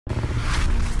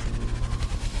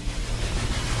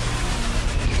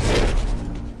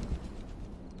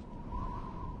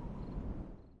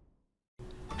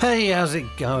Hey, how's it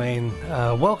going?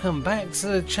 Welcome back to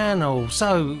the channel.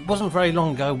 So, it wasn't very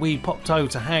long ago we popped over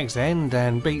to Hags End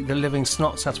and beat the living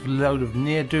snots out of a load of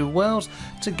ne'er-do-wells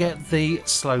to get the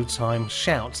slow time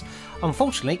shout.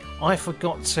 Unfortunately, I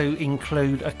forgot to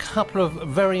include a couple of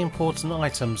very important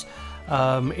items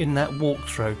in that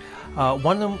walkthrough.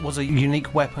 One of them was a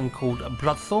unique weapon called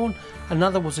Bloodthorn,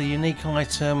 another was a unique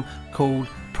item called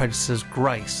Predtors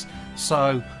Grace.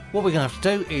 So, what we're going to have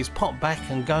to do is pop back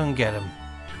and go and get them.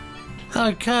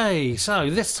 Okay, so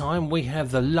this time we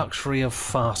have the luxury of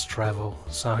fast travel,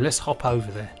 so let's hop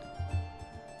over there.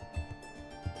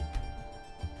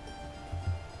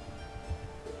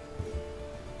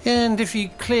 And if you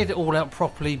cleared it all out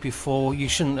properly before, you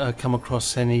shouldn't come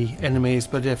across any enemies,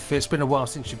 but if it's been a while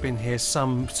since you've been here,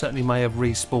 some certainly may have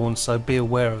respawned, so be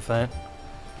aware of that.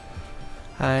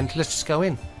 And let's just go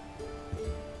in.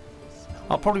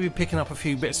 I'll probably be picking up a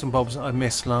few bits and bobs that I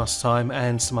missed last time,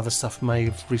 and some other stuff may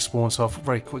have respawned, so I'll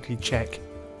very quickly check.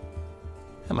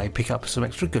 I may pick up some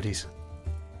extra goodies.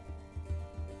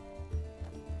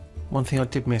 One thing I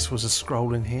did miss was a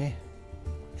scroll in here,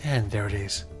 and there it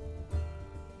is.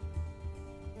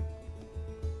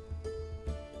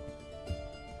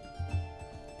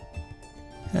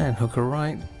 And hooker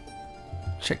right.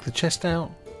 Check the chest out.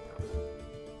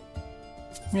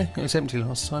 Yeah, it was empty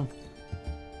last time.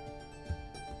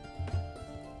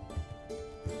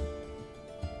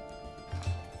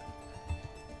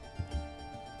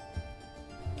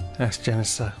 That's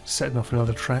Janice setting off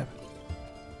another trap.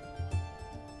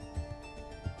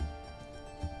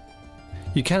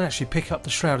 You can actually pick up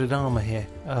the shrouded armour here.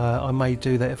 I may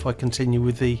do that if I continue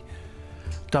with the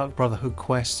Dark Brotherhood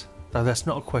quest, though that's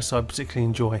not a quest I particularly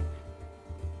enjoy.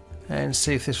 And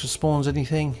see if this respawns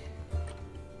anything.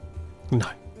 No.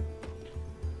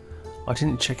 I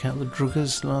didn't check out the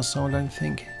Druggers last time, I don't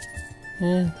think.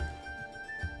 Yeah.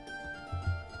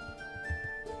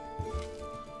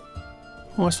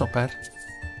 Oh, that's not bad.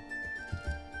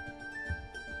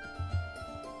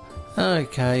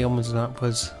 Okay, onwards and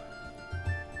upwards.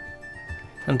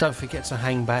 And don't forget to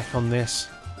hang back on this.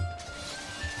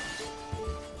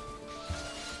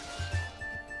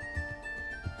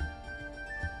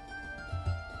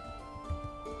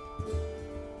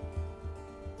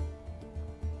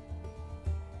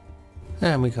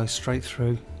 And we go straight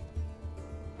through.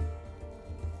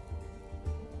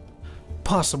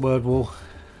 Past the word wall.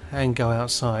 And go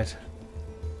outside.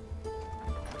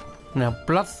 Now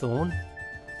Bloodthorn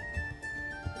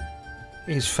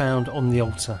is found on the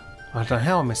altar. I don't know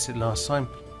how I missed it last time.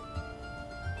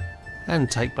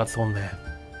 And take Bloodthorn there.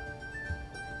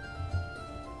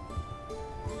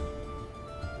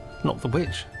 Not the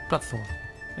witch, Bloodthorn.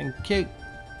 Thank you.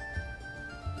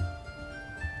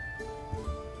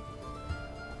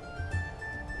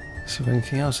 See if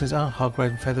anything else is. Oh,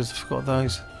 hard-grade feathers, I forgot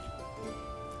those.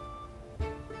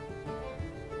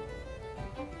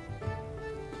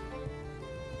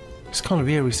 It's kind of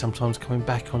eerie sometimes coming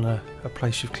back on a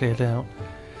place you've cleared out.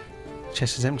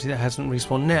 Chest is empty, that hasn't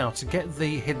respawned. Now, to get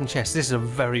the hidden chest, this is a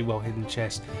very well hidden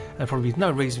chest. There'd probably be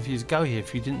no reason for you to go here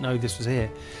if you didn't know this was here.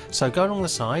 So go along the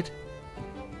side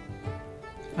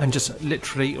and just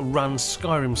literally run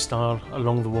Skyrim style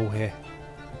along the wall here.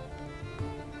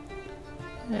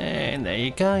 And there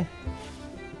you go.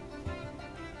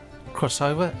 Cross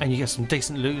over and you get some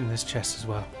decent loot in this chest as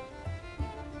well.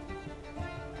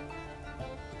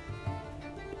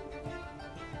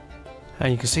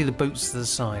 And you can see the boots to the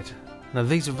side. Now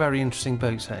these are very interesting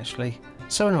boots actually.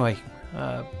 So anyway,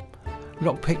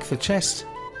 lockpick the chest.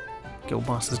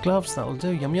 Guildmaster's gloves, that'll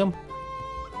do, yum yum.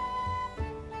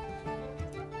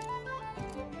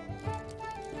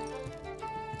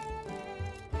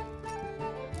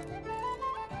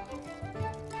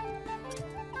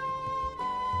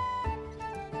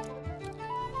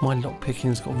 My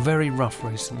lockpicking's got very rough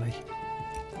recently.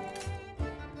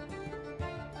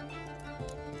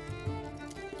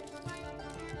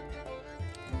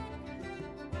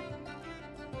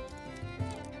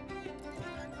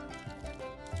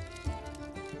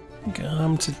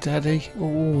 Come to daddy.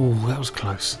 Oh, that was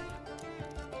close.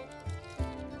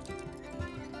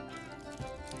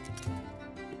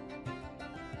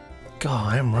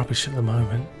 God, I am rubbish at the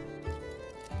moment.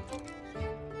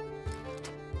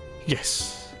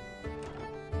 Yes.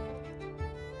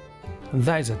 And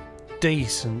that is a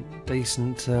decent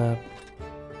lot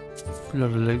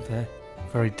of loot there.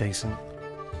 Very decent.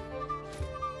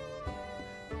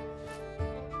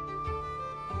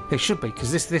 It should be,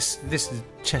 because this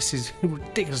chest is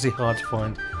ridiculously hard to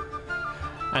find.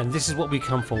 And this is what we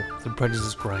come for, the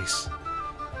Predtors Grace.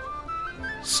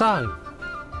 So,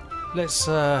 let's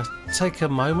take a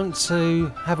moment to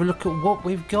have a look at what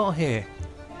we've got here.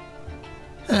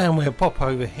 And we'll pop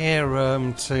over here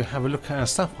to have a look at our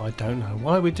stuff. I don't know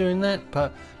why we're doing that,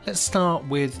 but let's start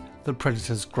with the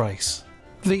Predtors Grace.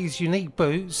 These unique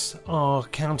boots are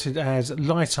counted as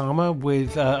light armour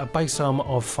with a base armour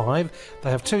of 5. They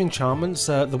have 2 enchantments.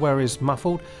 The wearer is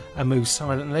muffled and moves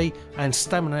silently, and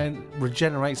stamina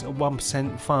regenerates at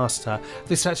 1% faster.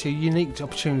 This is actually a unique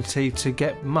opportunity to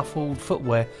get muffled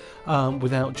footwear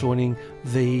without joining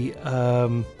the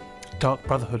Dark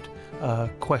Brotherhood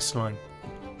quest line.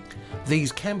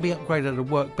 These can be upgraded at a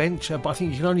workbench, but I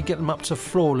think you can only get them up to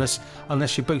flawless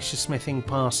unless you boost your smithing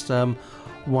past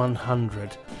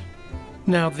 100.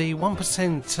 Now the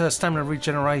 1% stamina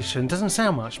regeneration doesn't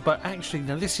sound much, but actually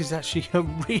now this is actually a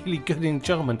really good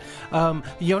enchantment.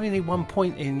 You only need 1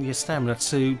 point in your stamina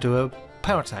to do a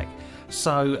power attack,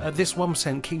 so this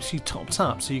 1% keeps you topped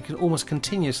up, so you can almost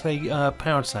continuously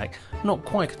power attack. Not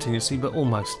quite continuously, but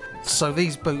almost. So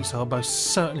these boots are most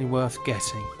certainly worth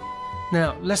getting.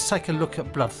 Now let's take a look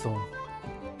at Bloodthorn.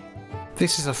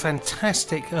 This is a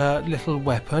fantastic little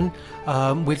weapon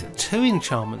with 2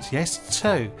 enchantments, yes,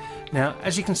 2. Now,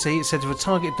 as you can see, it says if a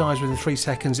target dies within 3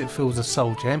 seconds, it fills a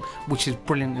soul gem, which is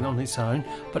brilliant on its own,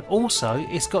 but also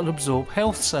it's got an absorb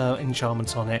health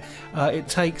enchantment on it. It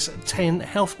takes 10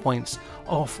 health points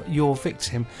off your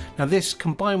victim. Now, this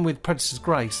combined with Predtors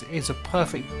Grace is a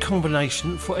perfect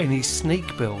combination for any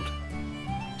sneak build.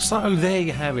 So there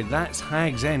you have it, that's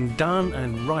Hags End done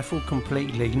and rifled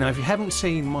completely. Now if you haven't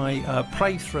seen my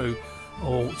playthrough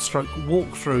or stroke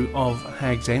walkthrough of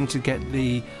Hags End to get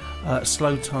the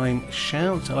slow time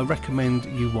shout, I recommend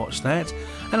you watch that.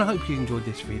 And I hope you enjoyed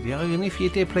this video, and if you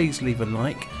did, please leave a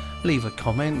like, leave a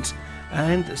comment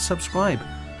and subscribe.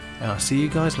 And I'll see you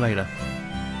guys later.